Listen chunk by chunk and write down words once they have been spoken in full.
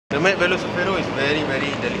The Velocifero is very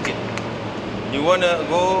delicate. You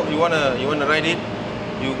wanna ride it?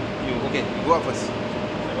 You okay? You go up first.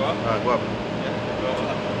 Go up? Go up. Yeah, go up.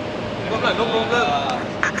 Go up lah, no problem.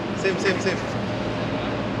 Same.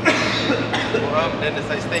 Go up, then the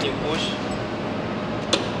side stand you push.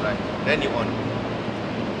 Right, then you on.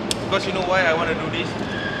 Because you know why I want to do this?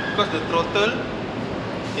 Because the throttle,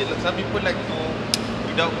 okay, some people like to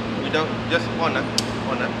without just on.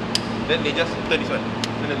 Then they just turn this one,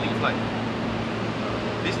 then the thing fly.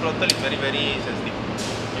 This throttle is very sensitive.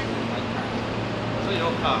 So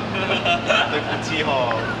your car. 对不起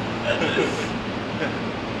哦。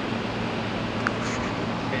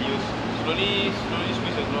Okay, you slowly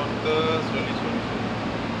squeeze the throttle, slowly.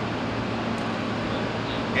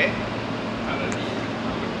 Okay?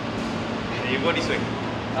 You go this way. You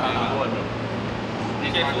go on, bro. Be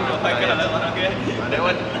careful, bro. That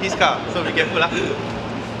one his car, so be careful lah.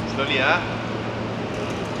 Slowly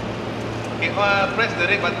Okay, press the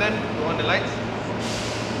red button to on the lights.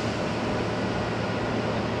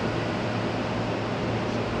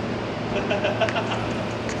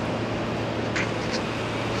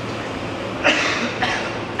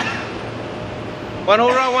 One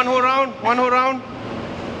whole round.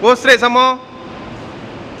 Go straight some more.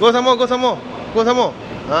 Go some more.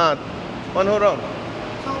 One whole round.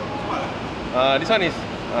 This one is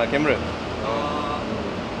camera.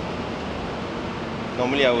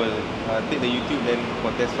 Normally I will take the YouTube, then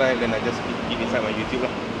for test drive, then I just keep inside my YouTube lah.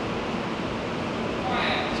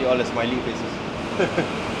 See all the smiling faces.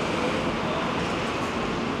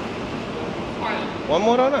 One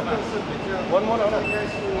more round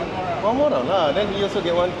lah. Then you also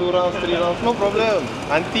get 1, 2 rounds, 3 rounds, no problem.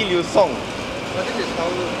 Until you song. But this is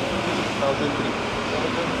 1000. This is 1003.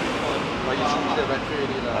 But you change the battery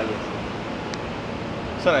already lah. Yes.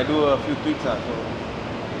 So I do a few tweaks lah.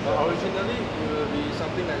 So originally it will be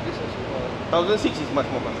something like this as well. 1006 is much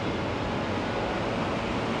more faster.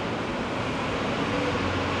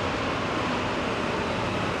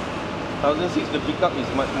 The pickup is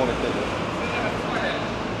much more better.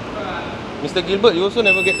 Mr. Gilbert, you also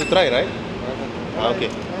never get to try, right? Okay.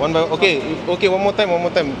 Okay. One more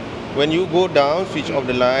time. When you go down, switch off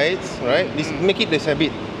the lights, right? This make it this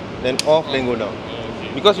habit. Then off, then go down.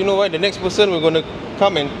 Because you know why? The next person we're gonna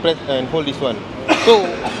come and press and hold this one. So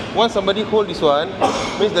once somebody hold this one,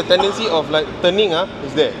 means the tendency of like turning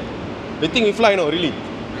is there. They think we fly, no, really.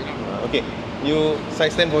 Okay. You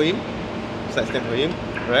side stand for him,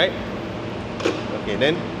 right? Okay,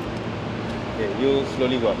 then you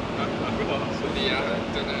slowly go up.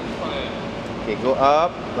 Okay, go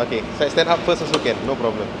up. Okay, side stand up first also can, no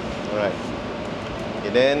problem. Alright.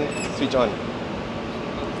 Okay, then switch on.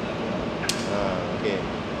 Okay.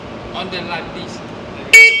 On the like this.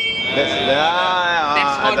 That's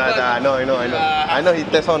I know he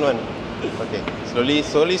test on one. Okay,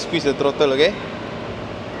 slowly squeeze the throttle, okay?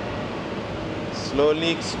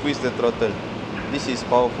 Slowly squeeze the throttle. This is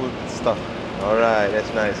powerful stuff. Alright,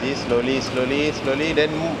 that's nice. See, slowly,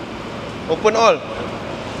 then open all.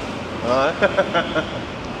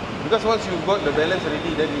 Because once you got the balance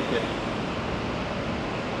already, then you can.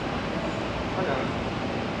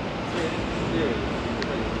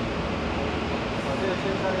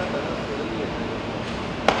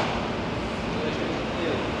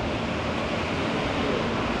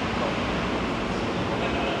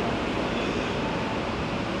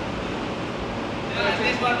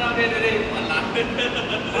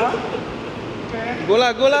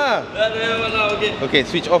 Go lah. Okay,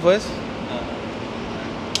 switch off first.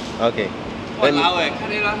 Okay. Then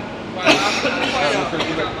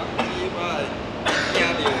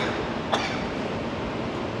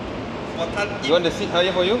you want the seat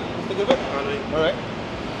higher for you, Mr. Gilbert? Alright.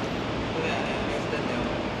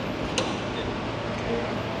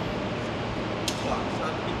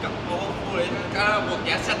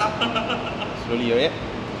 Slowly, alright?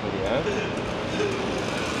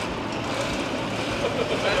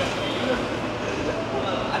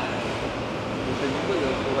 Mr. Gilbert,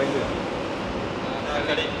 your supervisor?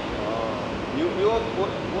 You work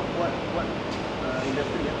what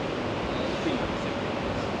industry?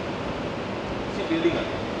 Building you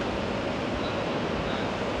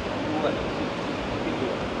what?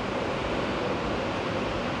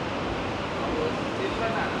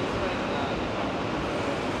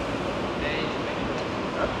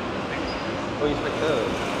 Oh, inspector.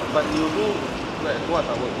 But you do like what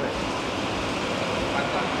work, right?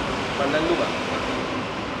 Pandan lu bah?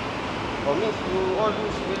 Oh, means you all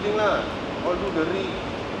do building lah. All do the rig,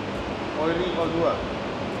 oil rig, all do lah.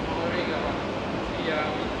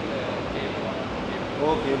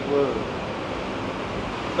 Oh, cable.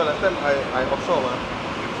 Because last time I offshore mah.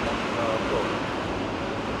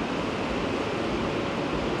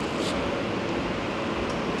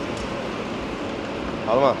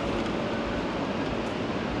 Alamak.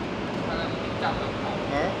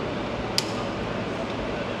 Huh?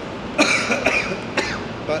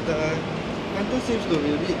 But the handle seems to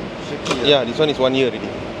be a bit shaky. Yeah, this one is 1 year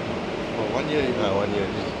already. For 1 year. 1 year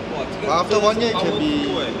already. But after 1 year, it can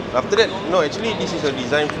be. After that, no, actually this is a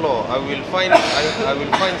design flaw. I will find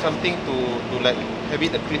something to like have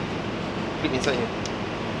it a clip inside here.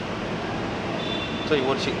 So it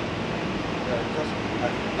won't shake. Yeah, because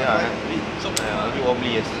Yeah, I find it a bit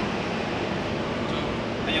wobbly, yes.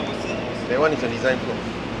 That one is a design flaw.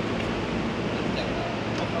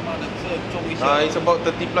 It's about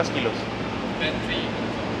 30 plus kilos. Battery.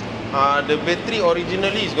 The battery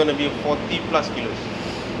originally is going to be 40 plus kilos.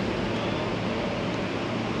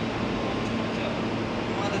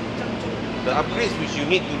 The upgrades which you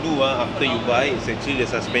need to do after you buy is actually the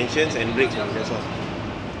suspensions and brakes. That's all.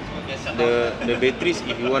 The batteries,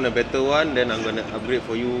 if you want a better one, then I'm gonna upgrade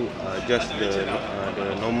for you just the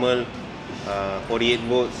normal 48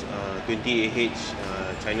 volts 20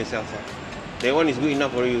 Ah China cells. That one is good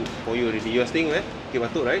enough for you already. You are staying where? Bukit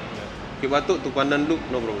Batok, right? Bukit Batok to Pandan Loop,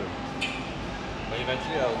 no problem. But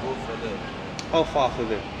eventually I'll go further. How far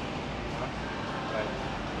further? Like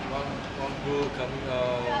one group coming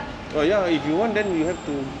out. Oh yeah, if you want, then you have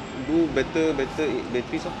to do better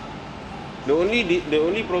batteries. The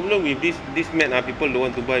only problem with this mat people don't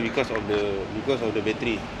want to buy because of the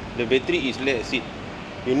battery. The battery is lead acid.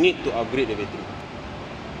 You need to upgrade the battery.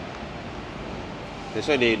 That's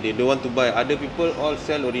why they don't want to buy. Other people all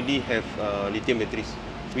sell already have lithium batteries.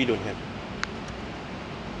 We don't have.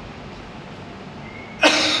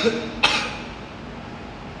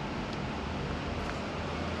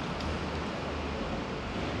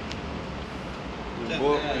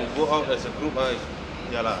 You go out as a group,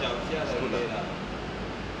 yeah lah. It's good lah.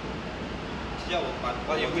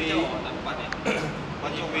 But if we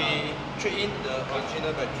trade in the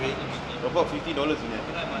original battery, About $50 in there.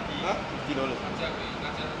 huh? $50.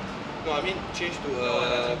 No, I mean change to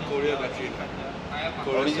a Korea battery.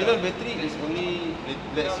 Original battery is only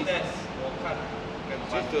lead acid. Can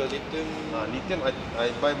change to a lithium. Lithium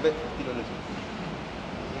I buy back $50.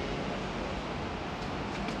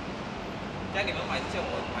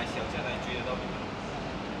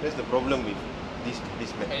 That's the problem with this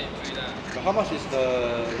mat. But how much is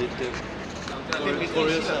the lithium?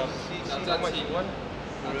 Korea cells. See how much you want?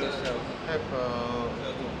 Korea cells. Have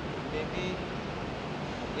maybe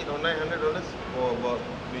 $800 or $900 for about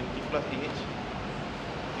 20 plus AH.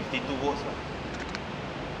 52 volts lah.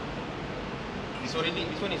 This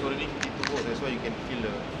one is already 52 volts. That's why you can feel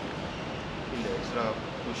the extra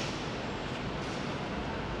push.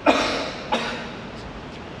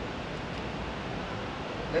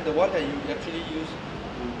 Then the one that you actually use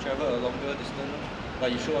to travel a longer distance,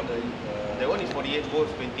 like you show on the. That one is 48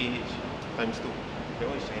 volts 20 AH times 2. That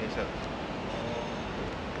one is China cell.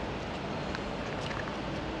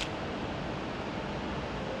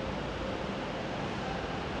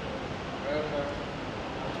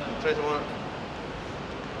 Try some more.